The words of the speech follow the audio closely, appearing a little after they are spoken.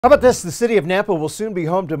How about this? The city of Nampa will soon be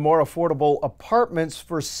home to more affordable apartments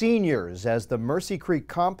for seniors as the Mercy Creek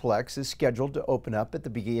complex is scheduled to open up at the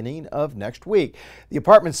beginning of next week. The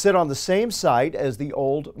apartments sit on the same site as the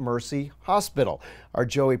old Mercy Hospital. Our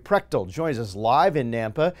Joey Prechtel joins us live in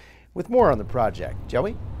Nampa with more on the project.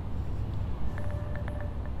 Joey?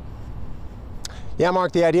 Yeah,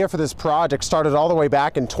 Mark, the idea for this project started all the way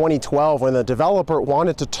back in 2012 when the developer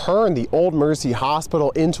wanted to turn the old Mercy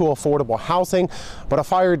Hospital into affordable housing, but a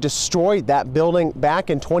fire destroyed that building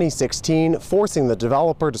back in 2016, forcing the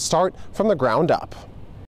developer to start from the ground up.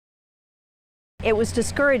 It was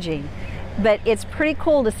discouraging, but it's pretty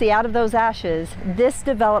cool to see out of those ashes this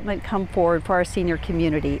development come forward for our senior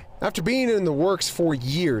community. After being in the works for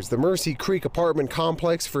years, the Mercy Creek apartment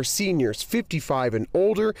complex for seniors 55 and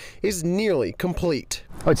older is nearly complete.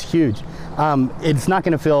 Oh, it's huge. It's not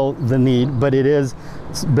going to fill the need, but it is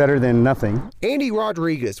better than nothing. Andy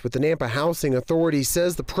Rodriguez with the Nampa Housing Authority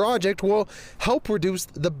says the project will help reduce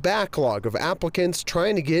the backlog of applicants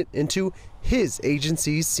trying to get into his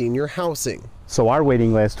agency's senior housing. So our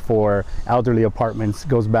waiting list for elderly apartments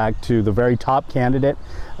goes back to the very top candidate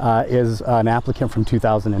is an applicant from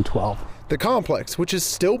 2012. The complex, which is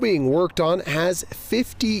still being worked on, has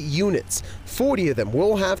 50 units. 40 of them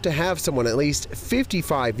will have to have someone at least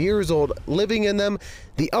 55 years old living in them.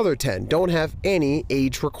 The other 10 don't have any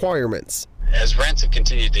age requirements. As rents have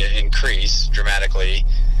continued to increase dramatically,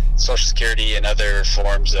 Social Security and other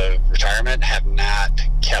forms of retirement have not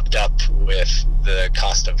kept up with the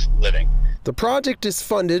cost of living. The project is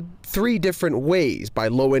funded 3 different ways: by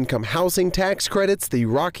low-income housing tax credits, the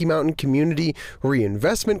Rocky Mountain Community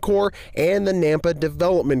Reinvestment Corps, and the Nampa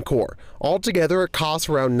Development Corps. Altogether, it costs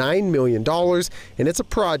around $9 million, and it's a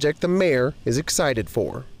project the mayor is excited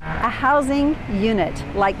for. A housing unit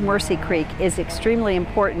like Mercy Creek is extremely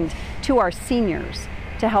important to our seniors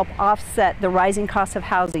to help offset the rising cost of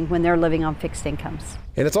housing when they're living on fixed incomes.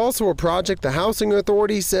 And it's also a project the Housing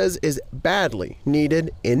Authority says is badly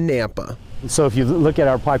needed in Nampa. So if you look at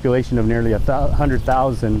our population of nearly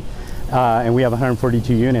 100,000 and we have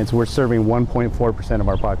 142 units, we're serving 1.4% of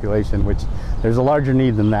our population, which there's a larger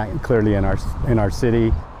need than that clearly in our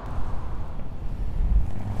city.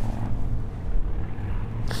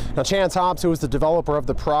 Now, Chance Hobbs, who is the developer of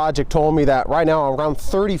the project, told me that right now around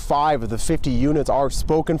 35 of the 50 units are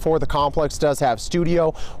spoken for. The complex does have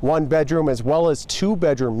studio, 1-bedroom, as well as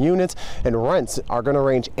 2-bedroom units, and rents are going to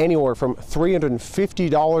range anywhere from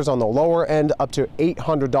 $350 on the lower end up to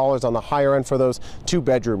 $800 on the higher end for those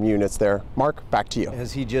 2-bedroom units there. Mark, back to you.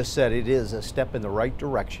 As he just said, it is a step in the right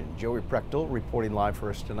direction. Joey Prechtel reporting live for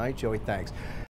us tonight. Joey, thanks.